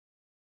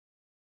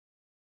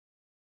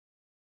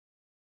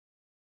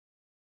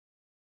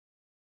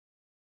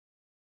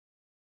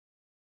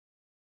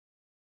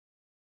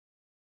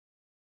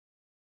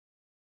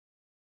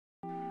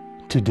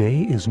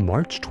Today is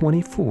March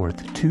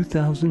 24th,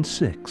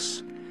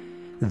 2006.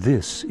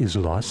 This is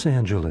Los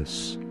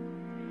Angeles.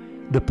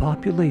 The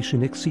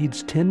population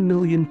exceeds 10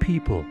 million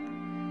people.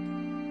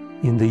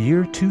 In the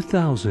year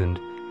 2000,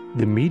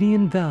 the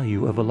median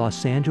value of a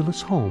Los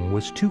Angeles home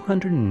was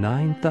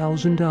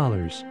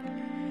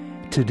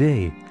 $209,000.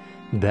 Today,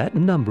 that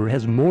number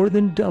has more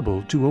than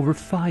doubled to over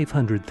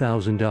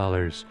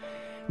 $500,000,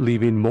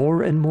 leaving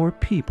more and more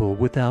people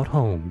without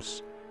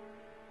homes.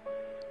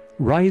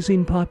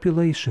 Rising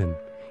population,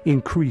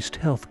 increased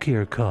health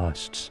care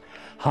costs,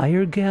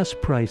 higher gas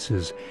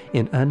prices,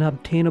 and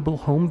unobtainable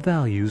home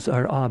values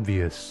are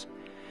obvious.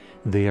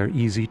 They are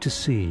easy to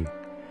see.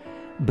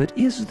 But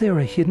is there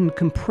a hidden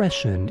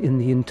compression in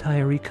the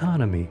entire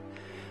economy,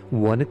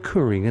 one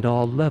occurring at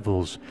all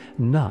levels,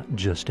 not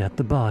just at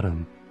the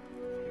bottom?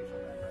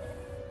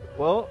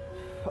 Well,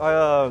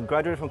 I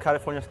graduated from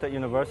California State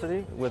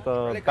University with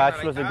a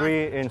bachelor's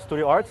degree in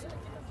studio arts,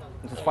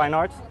 which is fine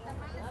arts.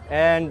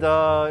 And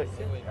I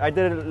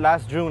did it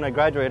last June, I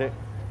graduated.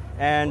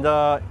 And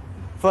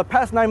for the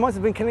past 9 months,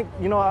 it's been,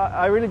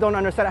 I really don't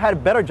understand. I had a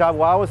better job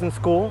while I was in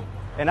school.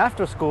 And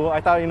after school, I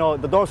thought,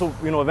 the doors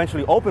will,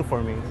 eventually open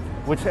for me,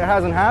 which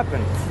hasn't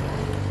happened.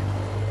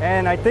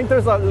 And I think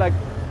there's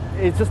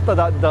it's just the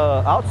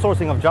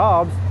outsourcing of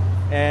jobs.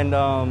 And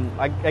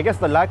I guess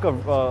the lack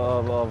of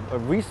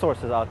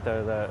resources out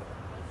there, that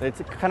it's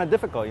kind of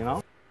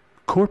difficult,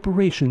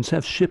 Corporations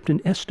have shipped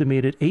an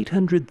estimated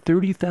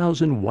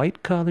 830,000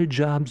 white-collar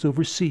jobs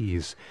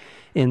overseas,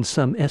 and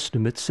some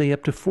estimates say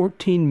up to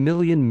 14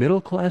 million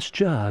middle-class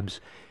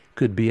jobs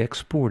could be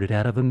exported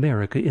out of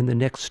America in the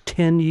next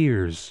 10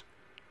 years.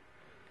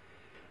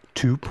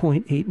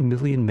 2.8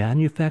 million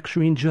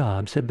manufacturing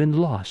jobs have been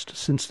lost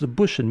since the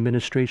Bush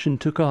administration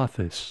took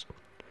office.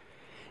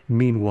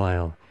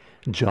 Meanwhile,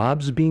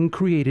 jobs being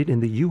created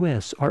in the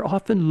U.S. are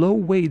often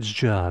low-wage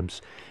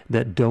jobs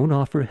that don't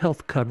offer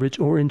health coverage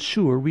or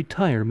ensure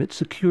retirement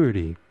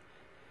security.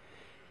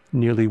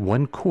 Nearly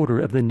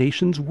 1/4 of the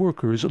nation's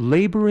workers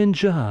labor in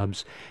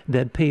jobs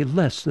that pay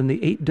less than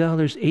the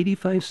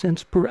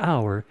 $8.85 per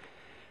hour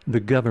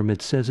the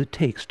government says it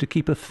takes to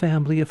keep a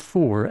family of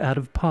 4 out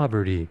of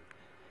poverty.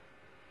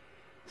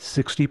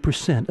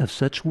 60% of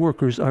such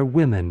workers are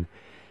women,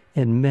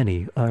 and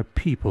many are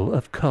people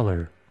of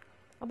color.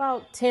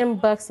 About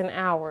 $10 an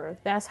hour.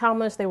 That's how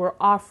much they were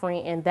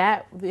offering, and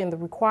the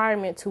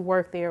requirement to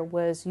work there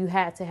was you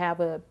had to have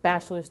a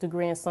bachelor's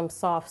degree in some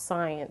soft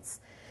science.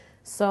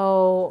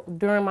 So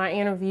during my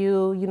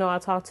interview, I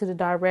talked to the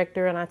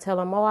director and I tell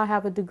him, I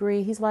have a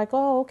degree. He's like,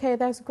 oh, okay,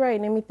 that's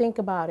great. Let me think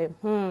about it.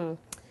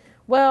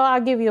 Well,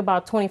 I'll give you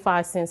about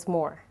 25 cents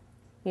more,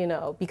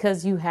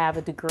 because you have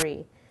a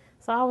degree.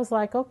 So I was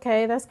like,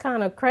 okay, that's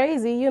kind of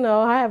crazy.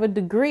 I have a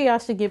degree. I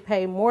should get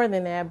paid more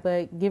than that.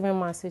 But given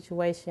my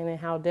situation and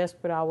how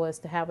desperate I was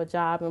to have a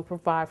job and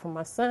provide for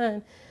my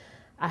son,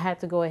 I had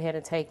to go ahead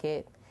and take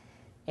it.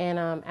 And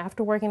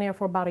after working there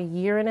for about 1.5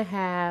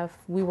 years,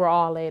 we were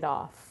all laid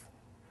off.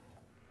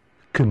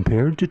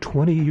 Compared to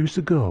 20 years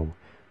ago,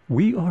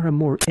 we are a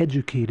more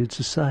educated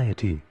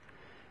society.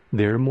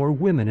 There are more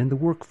women in the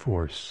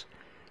workforce.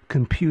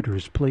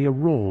 Computers play a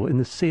role in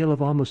the sale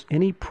of almost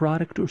any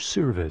product or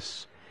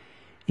service.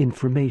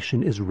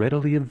 Information is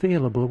readily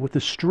available with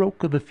the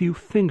stroke of a few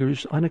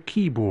fingers on a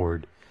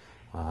keyboard.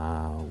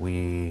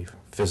 We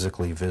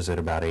physically visit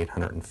about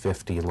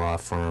 850 law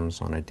firms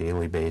on a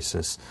daily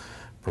basis,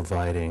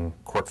 providing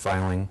court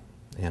filing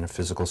in a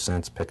physical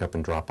sense, pick up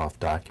and drop off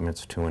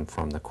documents to and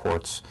from the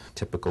courts.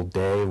 Typical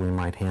day, we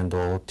might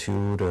handle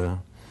 2,000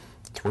 to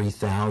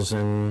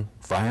 3,000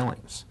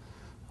 filings.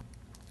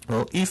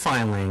 Well,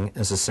 e-filing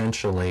is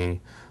essentially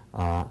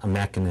a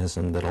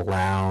mechanism that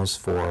allows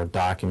for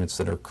documents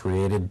that are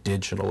created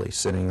digitally,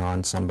 sitting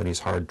on somebody's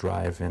hard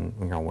drive in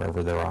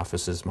wherever their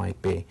offices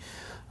might be,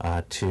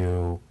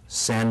 to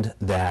send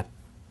that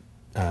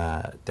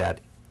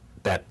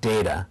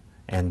data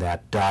and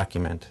that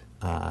document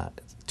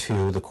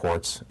to the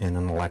courts in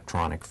an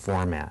electronic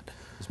format.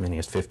 As many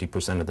as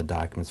 50% of the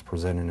documents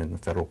presented in the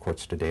federal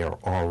courts today are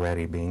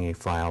already being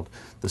e-filed.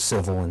 The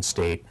civil and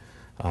state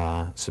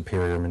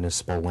superior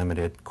municipal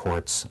limited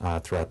courts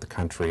throughout the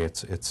country,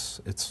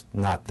 it's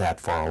not that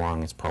far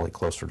along. It's probably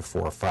closer to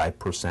 4 or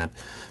 5%,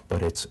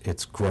 but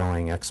it's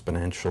growing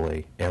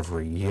exponentially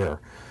every year.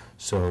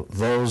 So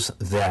those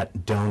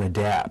that don't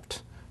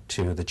adapt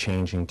to the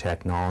changing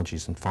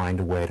technologies and find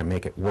a way to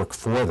make it work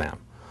for them,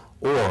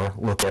 or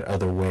look at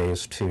other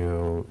ways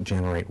to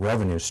generate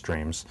revenue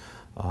streams,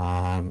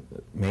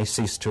 may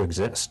cease to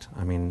exist.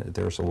 I mean,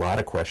 there's a lot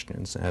of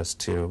questions as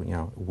to,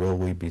 will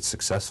we be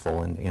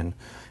successful in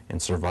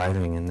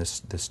surviving in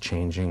this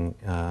changing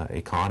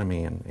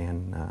economy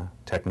and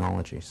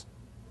technologies.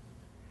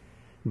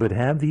 But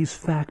have these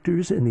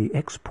factors in the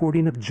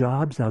exporting of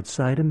jobs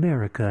outside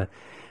America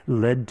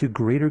led to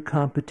greater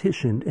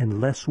competition and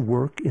less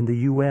work in the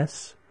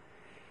U.S.?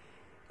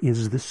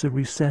 Is this a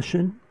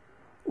recession,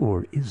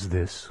 or is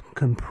this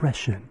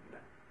compression?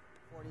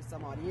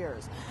 40-some odd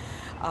years.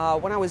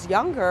 When I was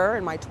younger,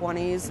 in my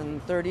 20s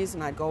and 30s,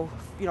 and I'd go,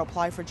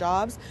 apply for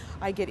jobs,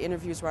 I'd get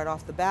interviews right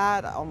off the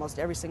bat. Almost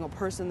every single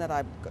person that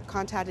I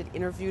contacted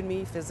interviewed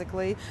me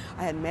physically.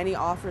 I had many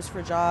offers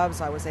for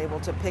jobs. I was able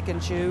to pick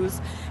and choose.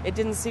 It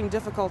didn't seem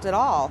difficult at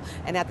all.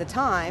 And at the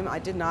time, I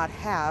did not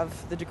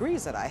have the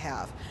degrees that I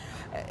have.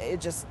 It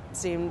just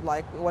seemed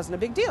like it wasn't a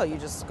big deal. You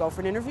just go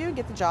for an interview,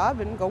 get the job,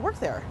 and go work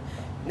there.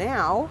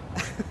 Now,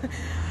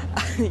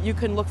 you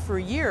can look for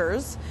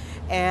years,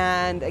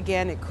 and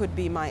again, it could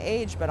be my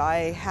age, but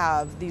I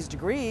have these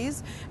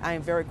degrees. I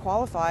am very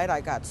qualified. I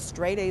got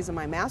straight A's in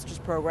my master's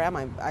program.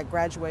 I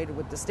graduated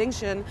with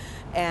distinction,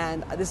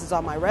 and this is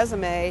on my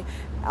resume.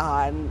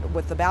 And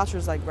with the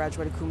bachelor's, I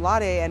graduated cum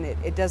laude, and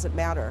it doesn't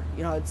matter.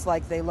 It's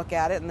like they look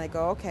at it and they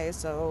go, okay,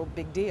 so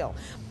big deal.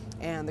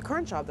 And the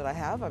current job that I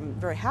have, I'm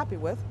very happy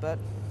with, but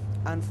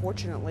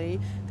unfortunately,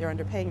 they're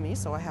underpaying me,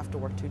 so I have to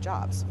work 2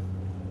 jobs.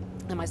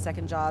 And my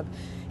second job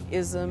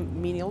is a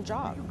menial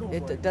job.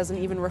 It doesn't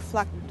even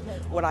reflect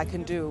what I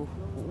can do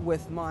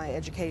with my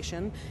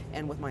education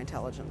and with my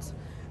intelligence.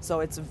 So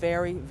it's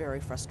very, very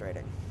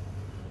frustrating.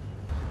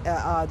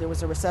 There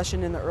was a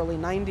recession in the early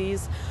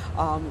 90s.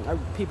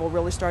 People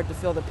really started to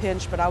feel the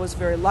pinch, but I was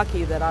very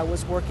lucky that I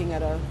was working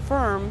at a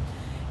firm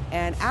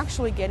and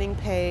actually getting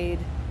paid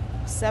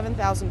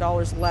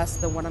 $7,000 less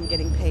than what I'm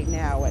getting paid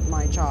now at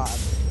my job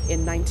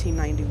in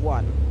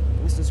 1991.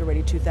 This is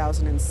already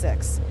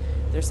 2006.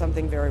 There's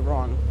something very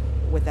wrong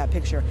with that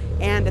picture.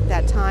 And at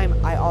that time,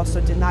 I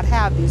also did not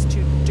have these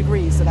 2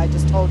 degrees that I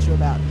just told you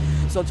about.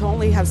 So to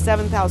only have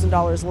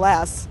 $7,000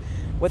 less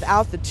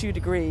without the 2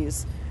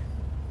 degrees,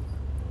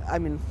 I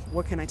mean,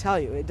 what can I tell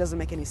you? It doesn't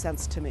make any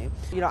sense to me.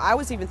 I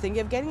was even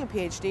thinking of getting a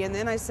PhD, and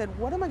then I said,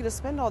 what am I going to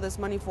spend all this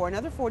money for?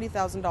 Another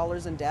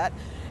 $40,000 in debt,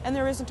 and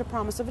there isn't a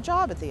promise of a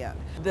job at the end.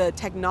 The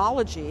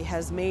technology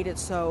has made it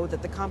so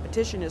that the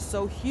competition is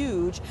so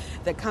huge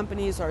that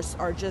companies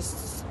are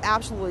just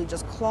absolutely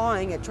just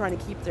clawing at trying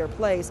to keep their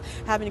place,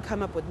 having to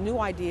come up with new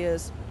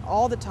ideas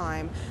all the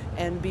time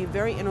and be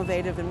very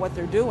innovative in what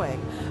they're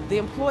doing. The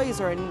employees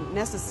are a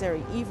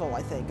necessary evil,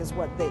 I think, is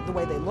the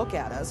way they look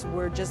at us.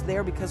 We're just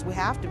there because we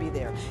have to be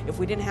there. If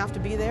we didn't have to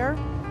be there,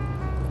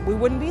 we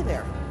wouldn't be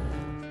there.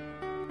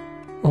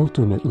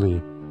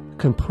 Ultimately,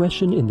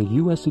 compression in the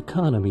U.S.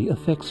 economy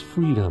affects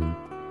freedom.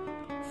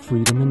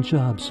 Freedom in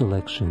job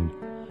selection,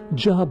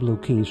 job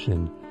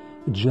location,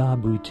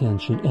 job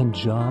retention, and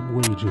job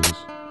wages.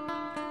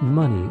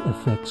 Money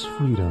affects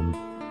freedom.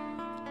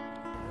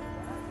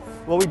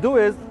 What we do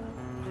is,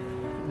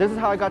 this is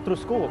how I got through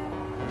school,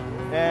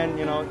 and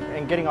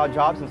and getting our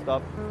jobs and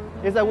stuff,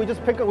 is that we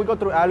just we go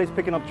through alleys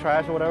picking up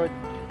trash or whatever,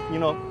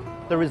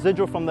 the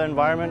residual from the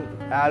environment,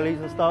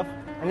 alleys and stuff,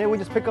 and then we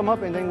just pick them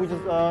up and then we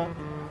just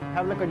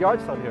have like a yard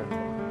sale here,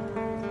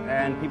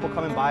 and people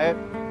come and buy it,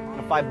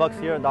 $5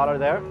 here, $1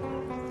 there,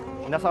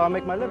 and that's how I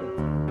make my living.